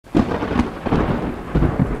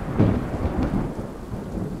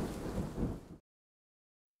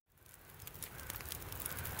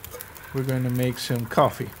we're going to make some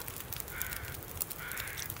coffee.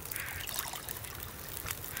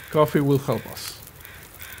 Coffee will help us.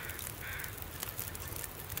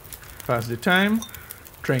 Pass the time,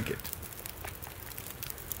 drink it.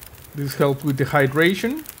 This helps with the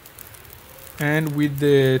hydration and with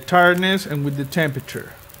the tiredness and with the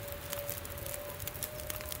temperature.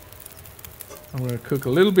 I'm going to cook a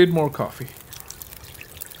little bit more coffee.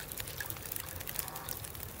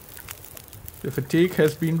 The fatigue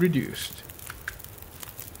has been reduced.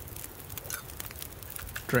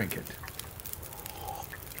 Drink it.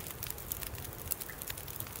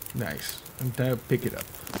 Nice. And now pick it up.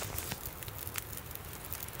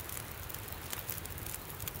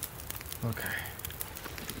 Okay.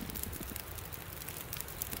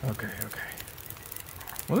 Okay.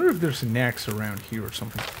 I wonder if there's an axe around here or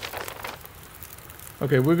something.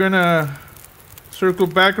 Okay, we're gonna circle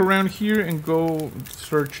back around here and go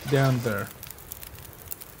search down there.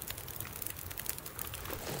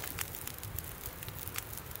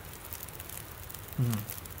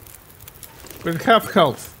 But half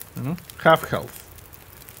health, you know? Half health.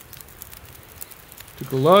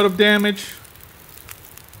 Took a lot of damage.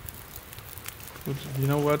 But you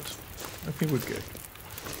know what? I think we're good.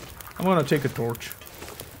 I'm gonna take a torch.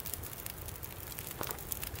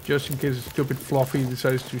 Just in case a stupid Fluffy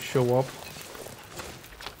decides to show up.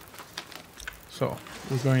 So,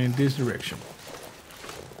 we're going in this direction.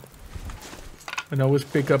 And always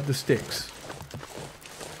pick up the sticks.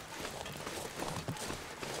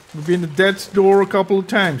 We've been at death's door a couple of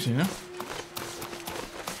times, you know?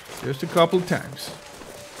 Just a couple of times.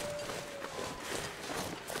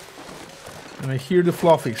 And I hear the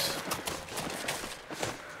Fluffies.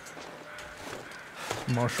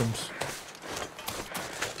 Mushrooms.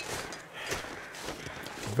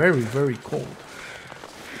 Very, very cold.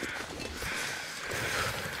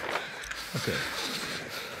 Okay.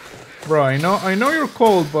 Bro, I know you're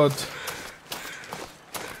cold, but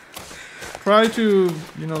try to,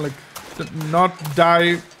 you know, like, not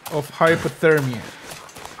die of hypothermia.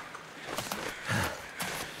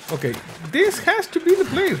 Okay, this has to be the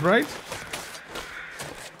place, right?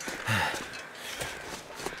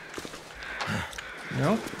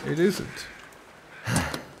 No, it isn't.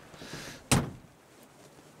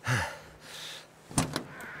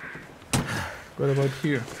 What about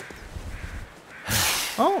here?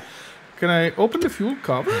 Oh, can I open the fuel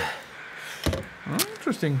cover? Oh,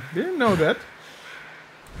 interesting. Didn't know that.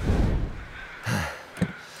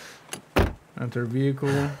 Enter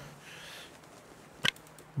vehicle.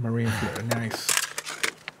 Marine flare. Nice.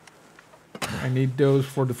 I need those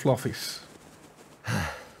for the Fluffies.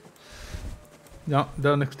 No,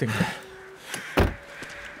 don't extinguish.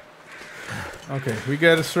 Okay, we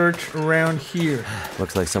gotta search around here.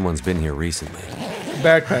 Looks like someone's been here recently.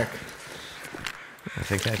 Backpack. I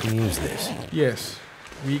think I can use this. Yes,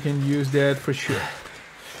 we can use that for sure.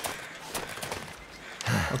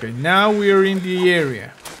 Okay, now we are in the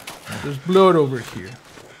area. There's blood over here.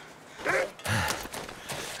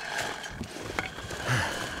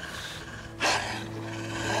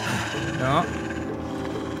 No.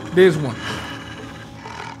 This one.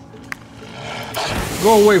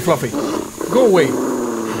 Go away, Fluffy. Go away.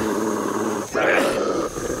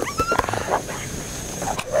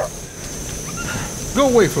 Go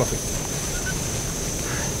away, Fluffy.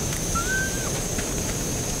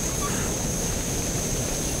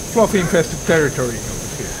 Fluffy infested territory over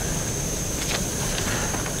here.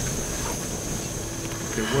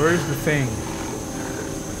 Okay, where is the thing?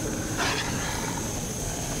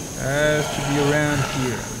 Has to be around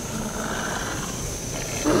here.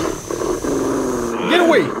 Get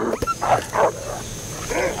away!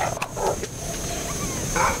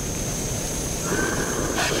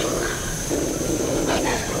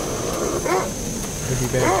 Maybe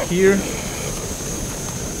back here.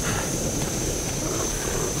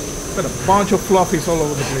 Got a bunch of Fluffies all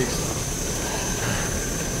over the place.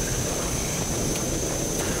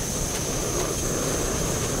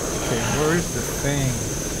 Okay, where is the thing?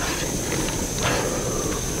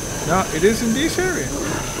 No, it is in this area.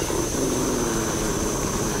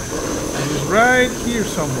 It is right here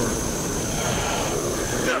somewhere.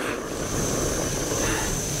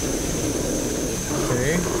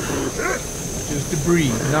 Okay. Just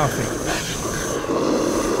debris, nothing.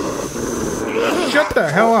 Shut the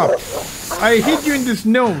hell up. I hit you in this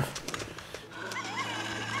nose.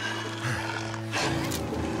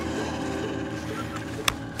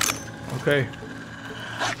 Okay.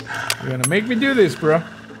 You're gonna make me do this, bro.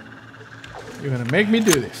 You're gonna make me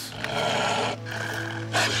do this.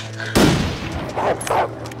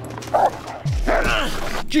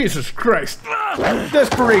 Jesus Christ.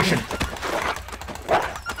 Desperation.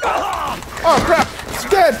 Oh crap! It's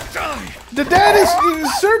dead! The dead is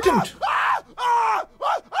certain!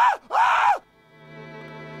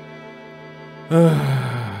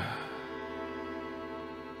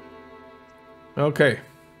 Okay.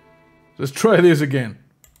 Let's try this again.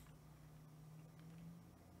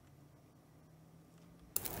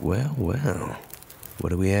 Well, well. What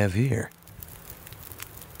do we have here?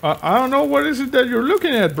 I don't know what is it that you're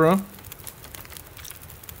looking at, bro.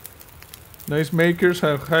 Noisemakers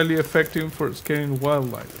are highly effective for scaring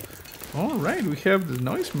wildlife. Alright, we have the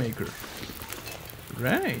noisemaker.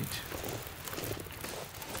 Right.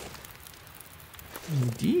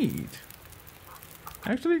 Indeed.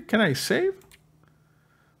 Actually, can I save?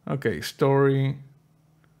 Okay, story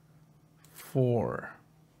 4.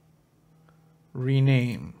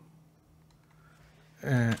 Rename.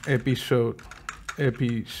 Episode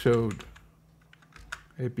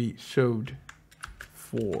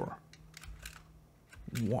 4.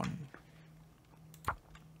 1.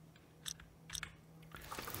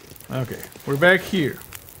 Okay, we're back here.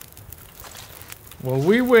 While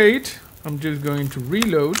we wait, I'm just going to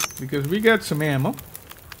reload because we got some ammo.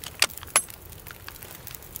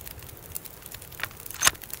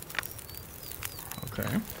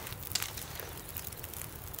 Okay.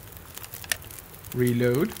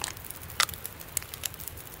 Reload.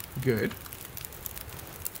 Good.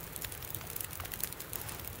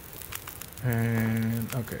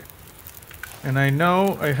 And okay. And I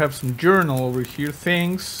know I have some journal over here.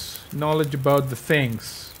 Things, knowledge about the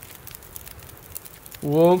things.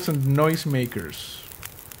 Wolves and noisemakers.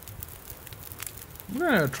 I'm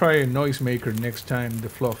gonna try a noisemaker next time the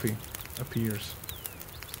Fluffy appears.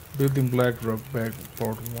 Building Blackrock back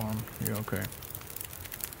part 1. Yeah, okay.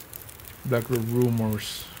 Blackrock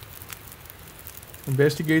rumors.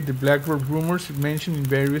 Investigate the Blackrock rumors mentioned in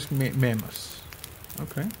various memos.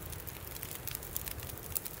 Okay.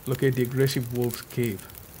 Locate the aggressive wolf's cave.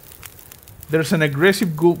 There's an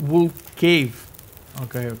aggressive wolf cave.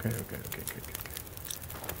 Okay.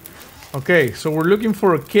 Okay, so we're looking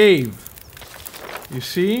for a cave. You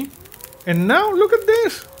see? And now look at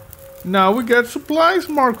this. Now we got supplies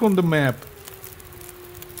marked on the map.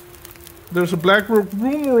 There's a Blackrock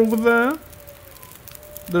rumor over there.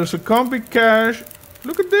 There's a convict cache.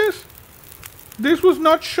 Look at this. This was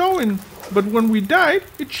not showing, but when we died,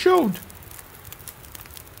 it showed.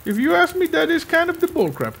 If you ask me, that is kind of the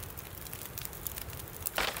bullcrap.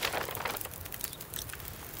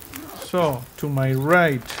 So, to my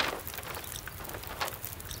right.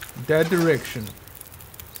 That direction.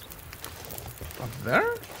 Up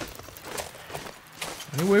there?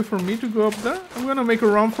 Any way for me to go up there? I'm gonna make a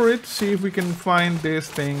run for it, see if we can find this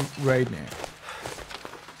thing right now.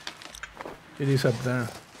 It is up there.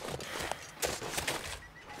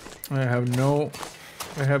 I have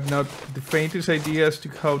not the faintest idea as to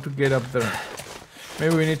how to get up there.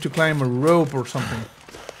 Maybe we need to climb a rope or something.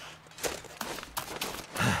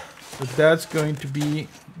 But that's going to be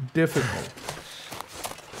difficult.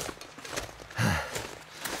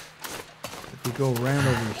 If we go around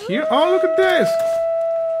over here. Oh, look at this!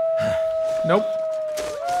 Nope.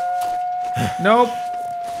 Nope.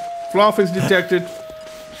 Fluff is detected.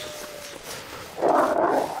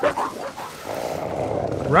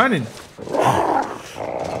 Running.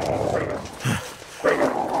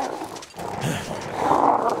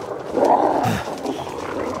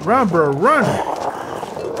 Run, bro, run!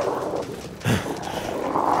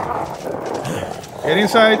 Get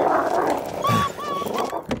inside.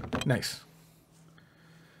 Nice.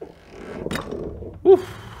 Oof.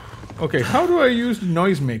 Okay, how do I use the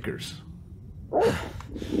noisemakers?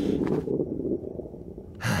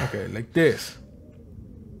 Okay, like this.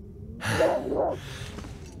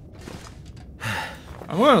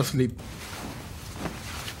 I'm gonna sleep.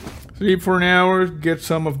 Sleep for an hour, get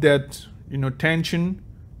some of that, you know, tension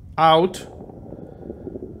out,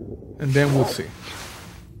 and then we'll see.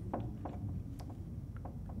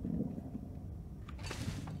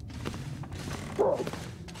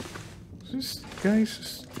 This guy's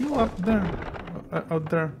still up there, out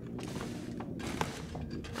there.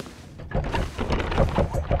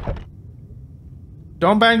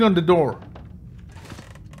 Don't bang on the door.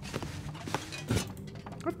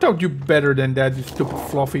 I told you better than that, you stupid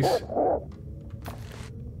fluffies.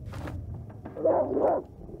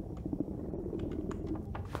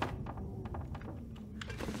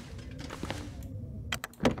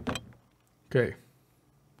 Okay.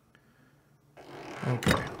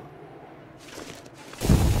 Okay.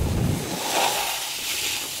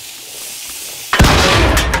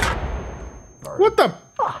 What the?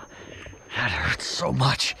 That hurts so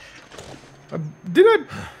much. Did I?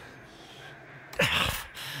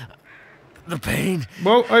 The pain.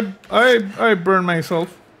 Well, I burn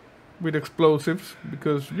myself with explosives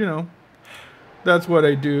because, you know, that's what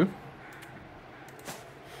I do.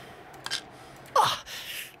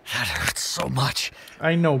 That hurts so much.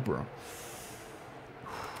 I know, bro.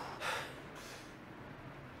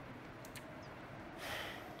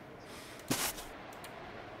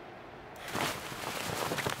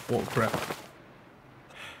 Oh, crap.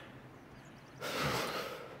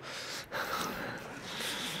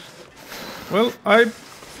 Well, I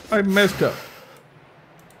messed up.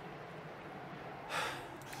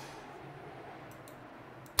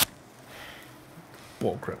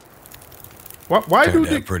 Oh, crap. Why do Turned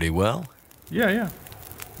they... out pretty well. Yeah.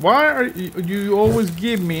 Why are you always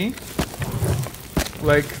give me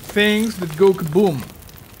like things that go kaboom?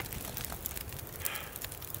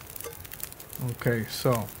 Okay,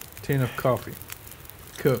 so tin of coffee,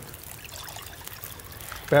 cook,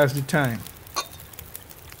 pass the time,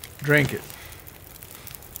 drink it,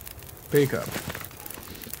 pick up.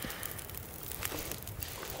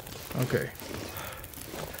 Okay.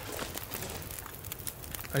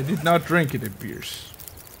 I did not drink it, it appears.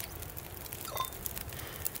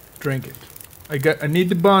 Drink it. I need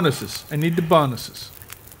the bonuses. I need the bonuses.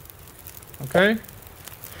 Okay?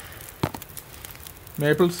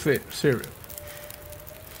 Maple syrup.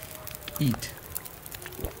 Eat.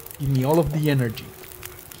 Give me all of the energy.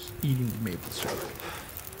 Just eating the maple syrup.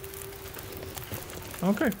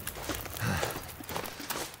 Okay.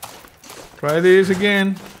 Try this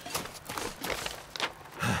again.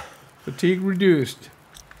 Fatigue reduced.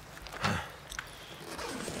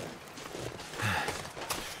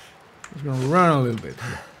 Just gonna run a little bit.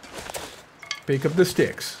 Pick up the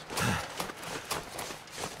sticks.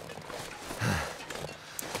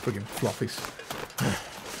 Friggin' fluffies.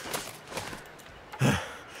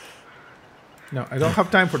 No, I don't have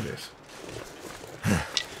time for this.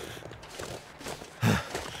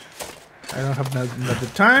 I don't have not the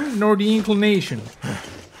time nor the inclination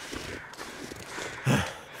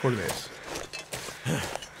for this.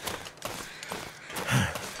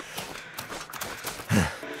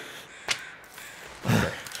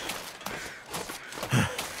 Okay.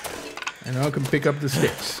 And now I can pick up the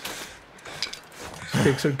sticks.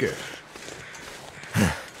 Sticks are good.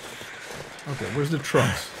 Okay, where's the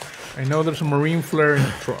truss? I know there's a marine flare in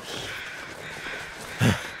the truss.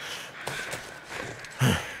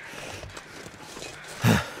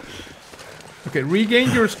 Okay,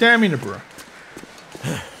 regain your stamina, bro.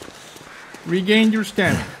 Regain your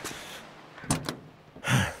stamina.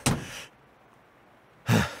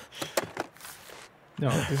 No,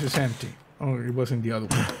 this is empty. Oh, it wasn't the other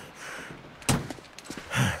one.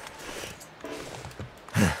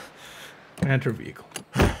 Enter vehicle.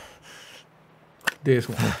 This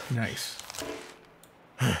one. Nice.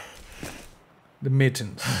 The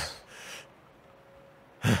mittens.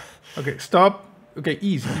 Okay, stop. Okay,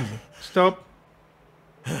 easy. Stop.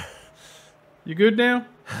 You good now?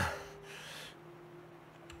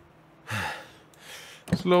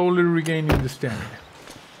 Slowly regaining the stamina.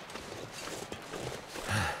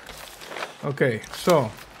 Okay,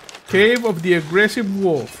 so Cave of the Aggressive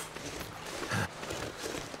Wolf.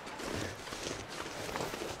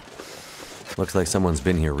 Looks like someone's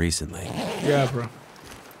been here recently. Yeah, bro.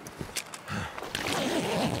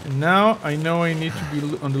 And now I know I need to be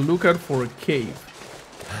on the lookout for a cave.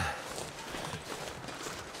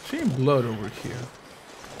 Seeing blood over here.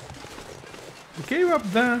 The cave up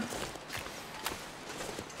there.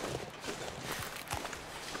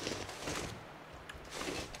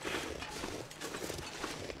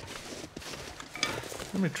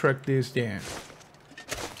 Let me track this down.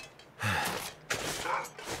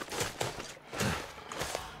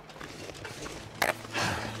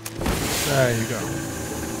 There you go.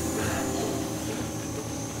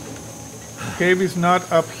 The cave is not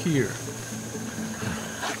up here.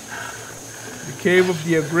 The cave of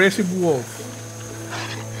the aggressive wolf.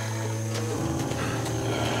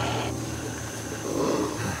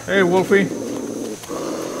 Hey, Wolfie.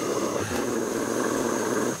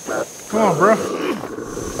 Come on, bro.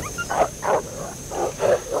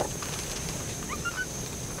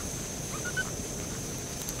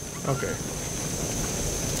 Okay.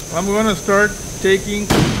 I'm gonna start taking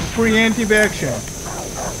preemptive action.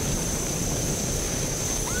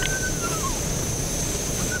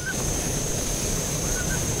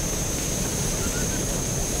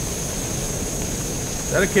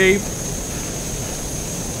 Is that a cave?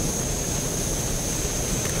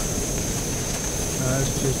 No,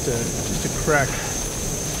 it's just a crack.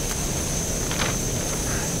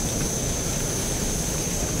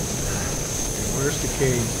 Where's the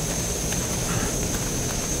cave?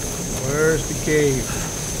 Where's the cave?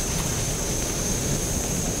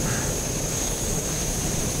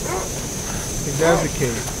 that's the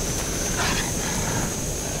cave.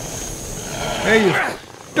 Hey, you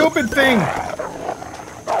stupid thing!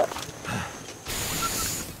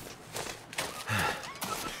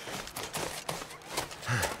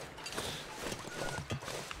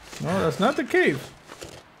 No, that's not the cave.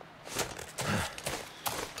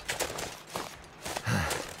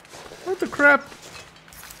 What the crap?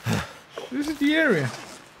 This is the area.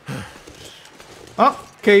 Oh,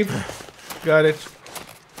 cave. Got it.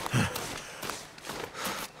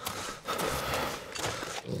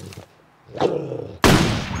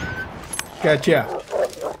 Gotcha.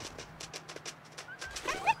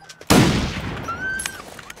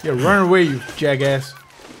 Yeah, run away, you jackass.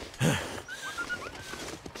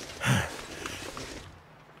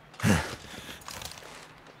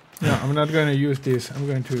 No, I'm not going to use this. I'm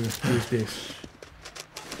going to use this.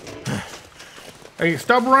 Hey,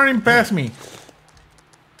 stop running past me.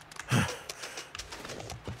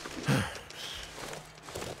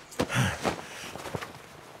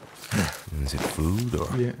 Is it food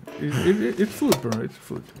or? Yeah, it's food, bro. It's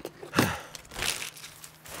food.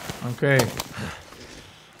 Okay.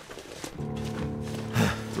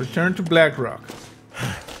 Return to Blackrock.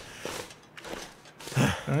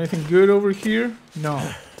 Anything good over here? No.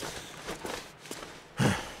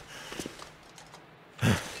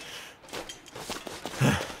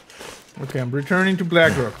 Okay, I'm returning to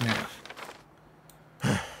Blackrock now.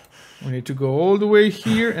 We need to go all the way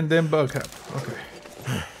here and then back up. Okay.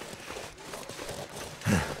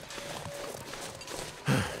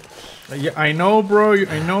 Yeah, I know, bro.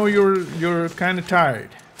 I know you're kind of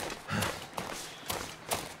tired.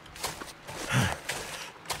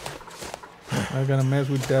 I'm gonna mess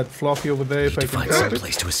with that fluffy over there if I can find help some it.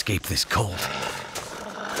 place to escape this cold.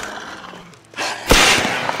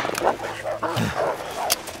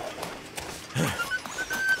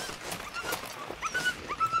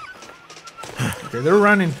 Okay, they're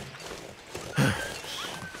running.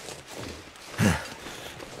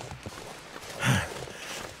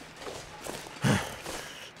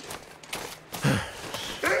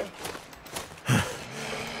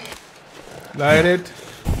 Light it.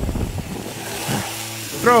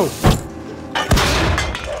 Throw.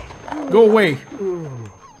 Go away.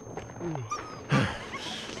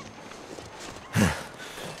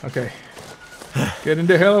 Okay. Getting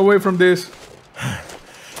the hell away from this.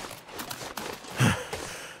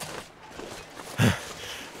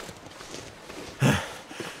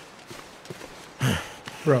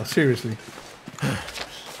 Bro, seriously.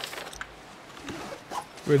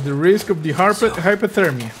 With the risk of the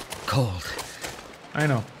hypothermia. Cold. I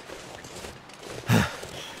know.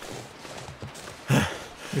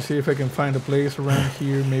 Let me see if I can find a place around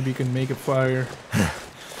here. Maybe you can make a fire.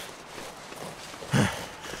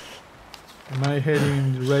 Am I heading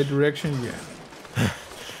in the right direction? Yeah.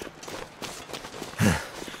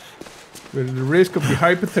 With the risk of the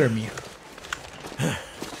hypothermia.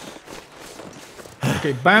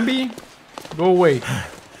 Okay, Bambi, go away.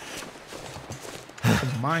 It's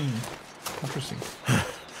a mine. Interesting.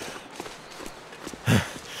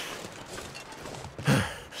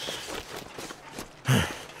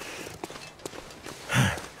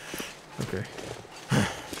 Okay.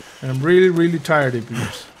 And I'm really, really tired of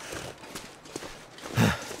these.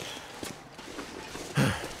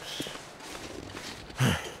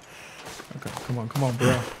 Okay, come on,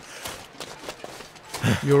 bro.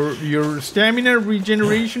 Your stamina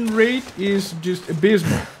regeneration rate is just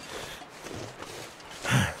abysmal.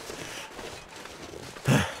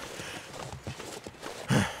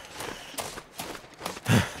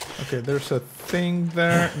 Okay, there's a thing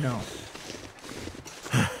there. No.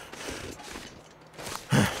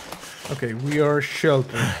 Okay, we are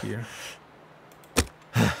sheltered here.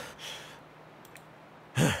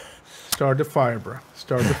 Start the fire, bro.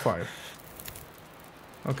 Start the fire.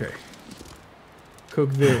 Okay.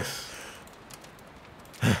 Cook this.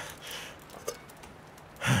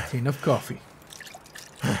 Enough coffee.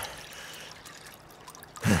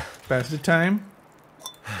 Pass the time.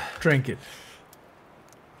 Drink it.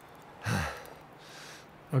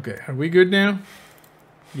 Okay, are we good now?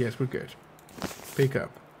 Yes, we're good. Pick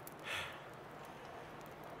up.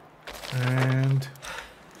 And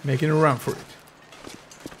making a run for it.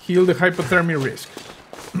 Heal the hypothermia risk.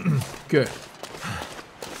 Good.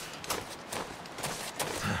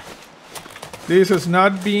 This has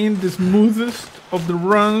not been the smoothest of the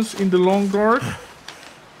runs in the long dark,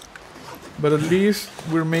 but at least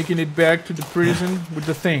we're making it back to the prison with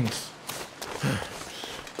the things.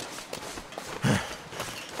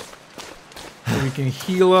 So we can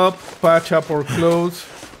heal up, patch up our clothes.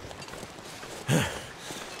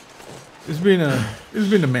 It's been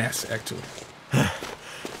a mess, actually.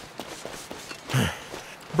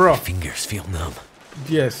 Bro. My fingers feel numb.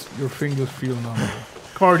 Yes, your fingers feel numb.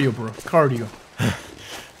 Cardio, bro. Cardio.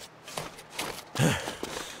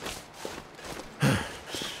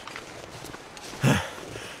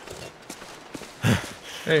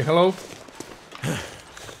 Hey, hello?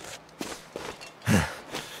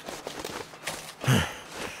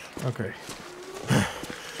 Okay.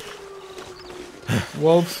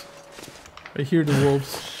 Wolves. I hear the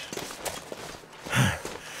wolves.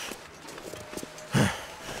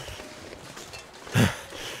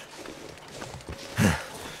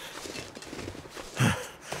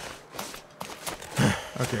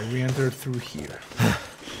 Okay, we enter through here.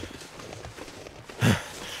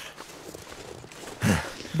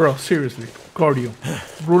 Bro, seriously, cardio.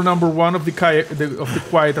 Rule number 1 of the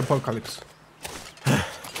quiet apocalypse.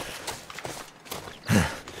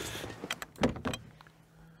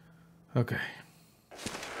 Okay.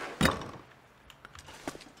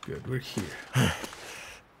 Good, we're here.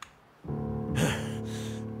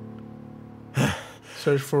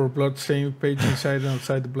 Search for blood-stained page inside and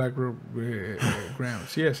outside the black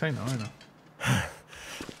grounds. Yes, I know.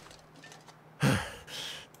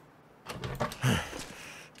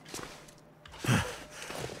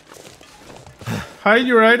 Hide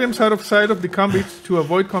your items out of sight of the convicts to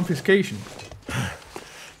avoid confiscation.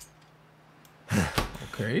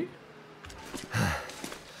 Okay.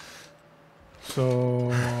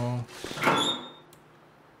 So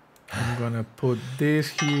I'm gonna put this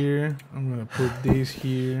here. I'm gonna put this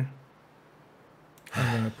here.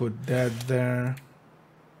 I'm gonna put that there.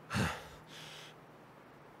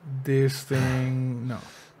 This thing, no.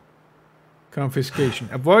 Confiscation.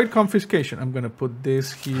 Avoid confiscation. I'm gonna put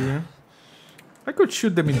this here. I could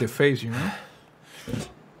shoot them in the face, you know.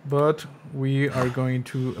 But we are going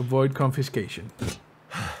to avoid confiscation.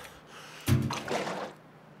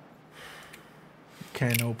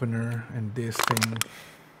 Can opener and this thing.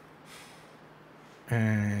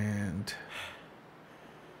 And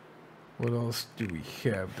what else do we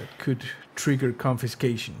have that could trigger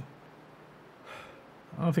confiscation?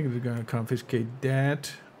 I don't think they're gonna confiscate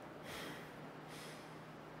that.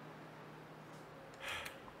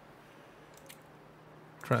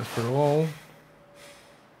 Transfer all.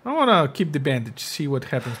 I wanna keep the bandage, see what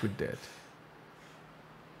happens with that.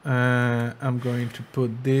 I'm going to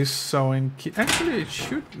put this sewing kit. Actually, it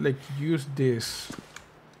should like use this.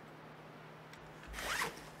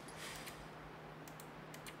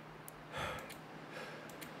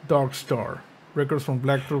 Dark Star. Records from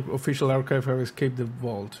Blackrock official archive have escaped the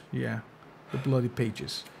vault. Yeah, the bloody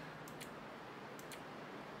pages.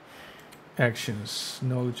 Actions.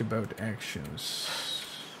 Knowledge about actions.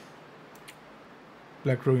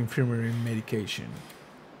 Blackrock Infirmary medication.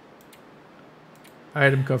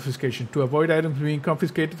 Item confiscation. To avoid items being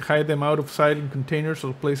confiscated, hide them out of sight in containers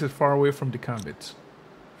or places far away from the convicts.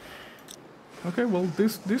 Okay, well,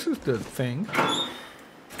 this is the thing.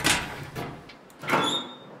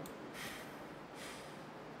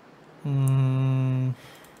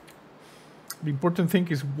 The important thing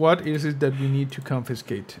is what is it that we need to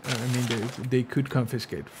confiscate? I mean, they could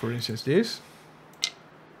confiscate. For instance, this.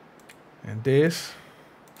 And this.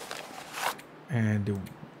 And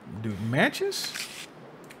the matches.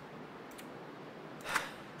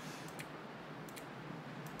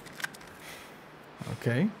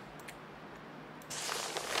 Okay.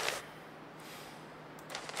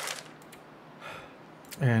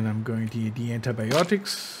 And I'm going to need the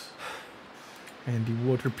antibiotics and the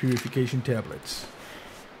water purification tablets.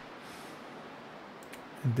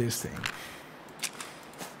 And this thing.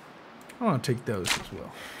 I want to take those as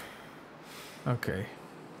well. Okay.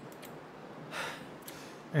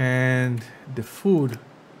 And the food.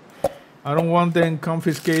 I don't want them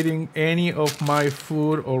confiscating any of my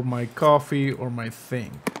food or my coffee or my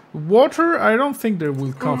thing. Water, I don't think they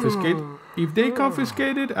will confiscate. If they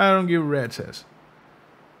confiscate it, I don't give a rat's ass.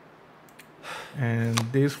 And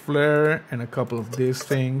this flare and a couple of these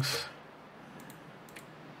things.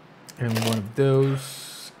 And one of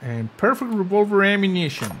those. And perfect revolver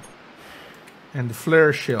ammunition. And the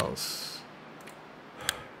flare shells.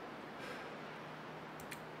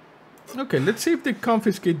 Okay, let's see if they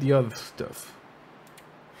confiscate the other stuff.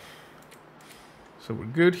 So we're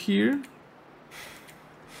good here.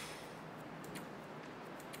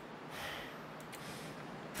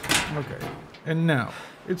 Okay, and now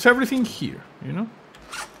it's everything here, you know.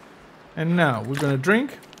 And now we're gonna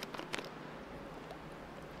drink.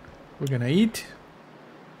 We're gonna eat.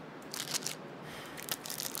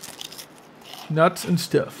 Nuts and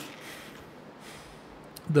stuff.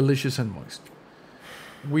 Delicious and moist.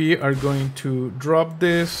 We are going to drop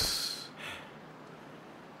this.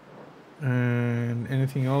 And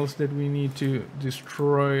anything else that we need to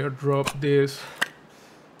destroy or drop this?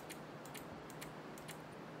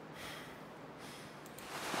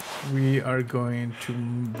 We are going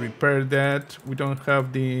to repair that. We don't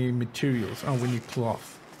have the materials. Oh, we need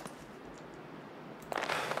cloth.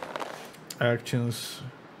 Actions.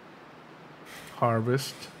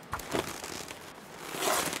 Harvest.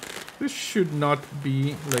 This should not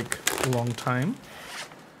be like a long time.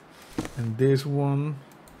 And this one.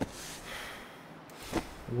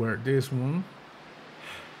 Where this one?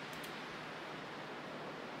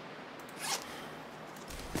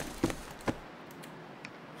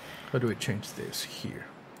 How do I change this here?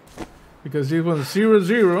 Because this one's 0,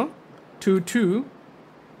 0, 2, 2,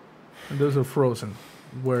 and those are frozen.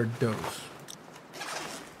 Where those?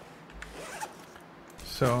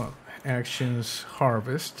 So actions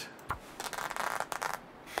harvest.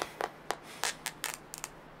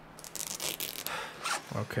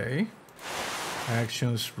 Okay.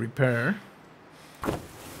 Actions repair.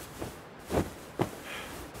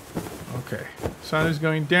 Okay. Sun is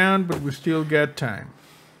going down, but we still got time.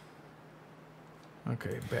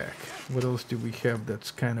 Okay, back. What else do we have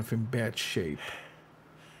that's kind of in bad shape?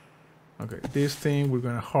 Okay, this thing we're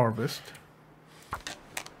gonna harvest.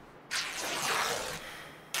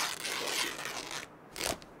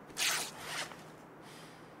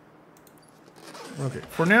 Okay,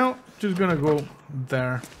 for now, just gonna go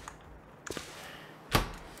there.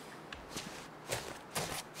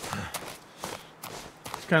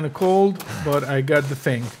 It's kind of cold, but I got the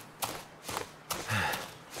thing.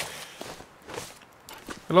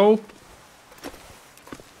 Hello?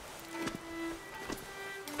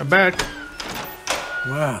 I'm back.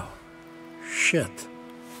 Wow. Shit.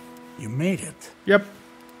 You made it. Yep,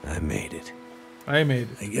 I made it. I made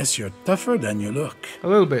it. I guess you're tougher than you look. A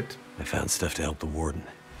little bit. I found stuff to help the warden.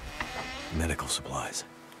 Medical supplies.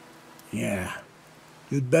 Yeah.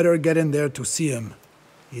 You'd better get in there to see him.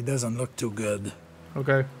 He doesn't look too good.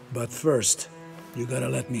 Okay. But first, you gotta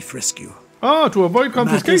let me frisk you. Oh, to avoid Matt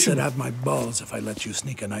confiscation. said have my balls if I let you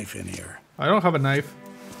sneak a knife in here. I don't have a knife.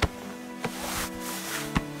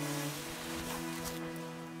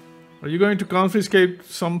 Are you going to confiscate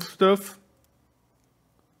some stuff?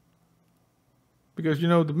 Because, you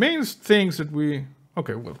know, the main things that we...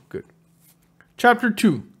 Okay, well, good. Chapter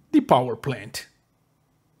 2. The power plant.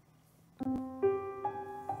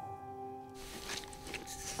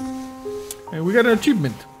 And we got an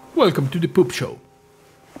achievement. Welcome to the poop show.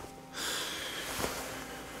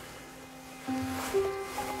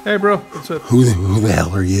 Hey, bro. What's up? Who the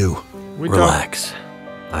hell are you? We Relax.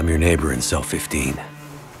 I'm your neighbor in cell 15.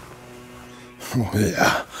 Oh,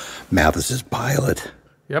 yeah. Mathis's pilot.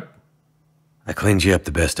 Yep. I cleaned you up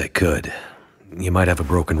the best I could. You might have a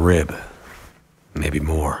broken rib. Maybe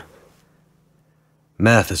more.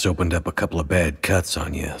 Mathis opened up a couple of bad cuts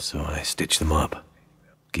on you, so I stitched them up.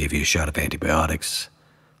 Gave you a shot of antibiotics.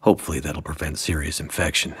 Hopefully that'll prevent serious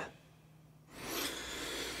infection.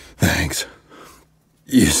 Thanks.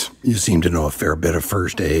 You seem to know a fair bit of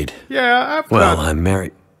first aid. Yeah, I've Well, got... I'm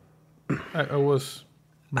married. I was...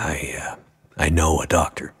 I know a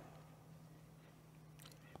doctor.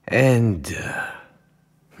 And,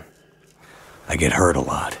 I get hurt a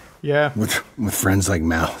lot. Yeah. With friends like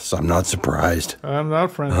Mathis, I'm not surprised. I'm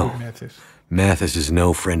not friends with Mathis. Mathis is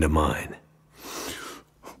no friend of mine.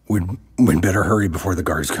 We'd better hurry before the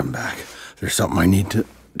guards come back. There's something I need to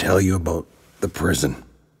tell you about the prison.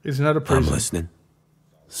 It's not a I'm prison. listening.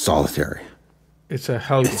 Solitary. It's a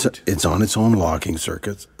hellgate. It's on its own locking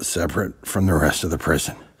circuits, separate from the rest of the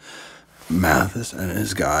prison. Mathis and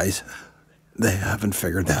his guys, they haven't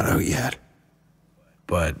figured that out yet.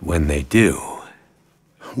 But when they do...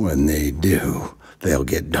 When they do, they'll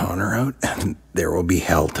get Donner out, and there will be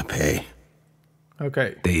hell to pay.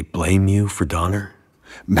 Okay. They blame you for Donner?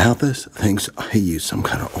 Mathis thinks I used some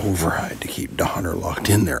kind of override to keep Donner locked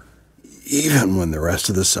in there, even when the rest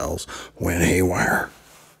of the cells went haywire.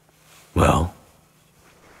 Well,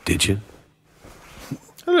 did you?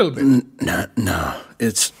 A little bit. No,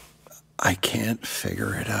 I can't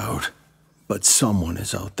figure it out. But someone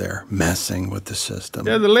is out there messing with the system.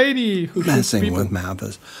 Yeah, the lady who shoots messing people. with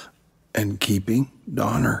Mathis and keeping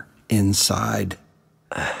Donner inside.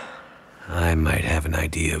 I might have an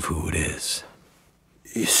idea of who it is.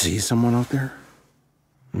 You see someone out there?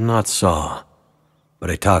 Not saw,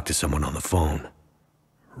 but I talked to someone on the phone.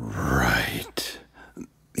 Right.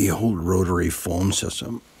 The old rotary phone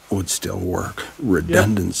system would still work.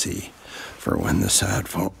 Redundancy for when the sat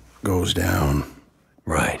phone goes down.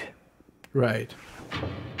 Right. Right.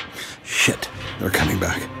 Shit, they're coming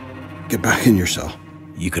back. Get back in your cell.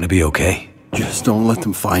 You gonna be okay? Just don't let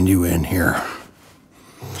them find you in here.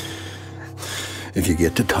 if you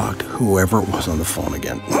get to talk to whoever it was on the phone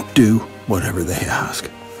again, do whatever they ask.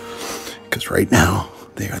 Because right now,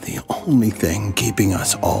 they are the only thing keeping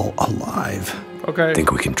us all alive. Okay.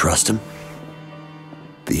 Think we can trust him?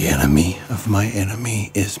 The enemy of my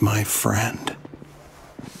enemy is my friend.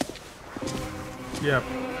 Yep.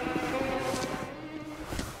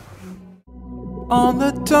 On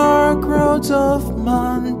the dark roads of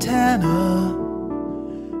Montana,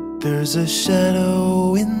 there's a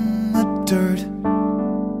shadow in the dirt,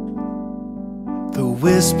 the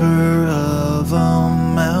whisper of a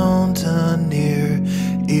mountaineer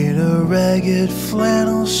in a ragged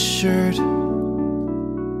flannel shirt.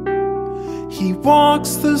 He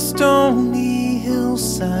walks the stony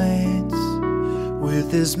hillsides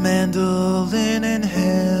with his mandolin in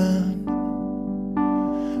hand,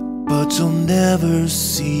 but you'll never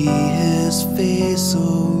see his face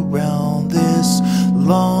around this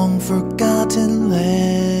long forgotten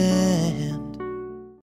land.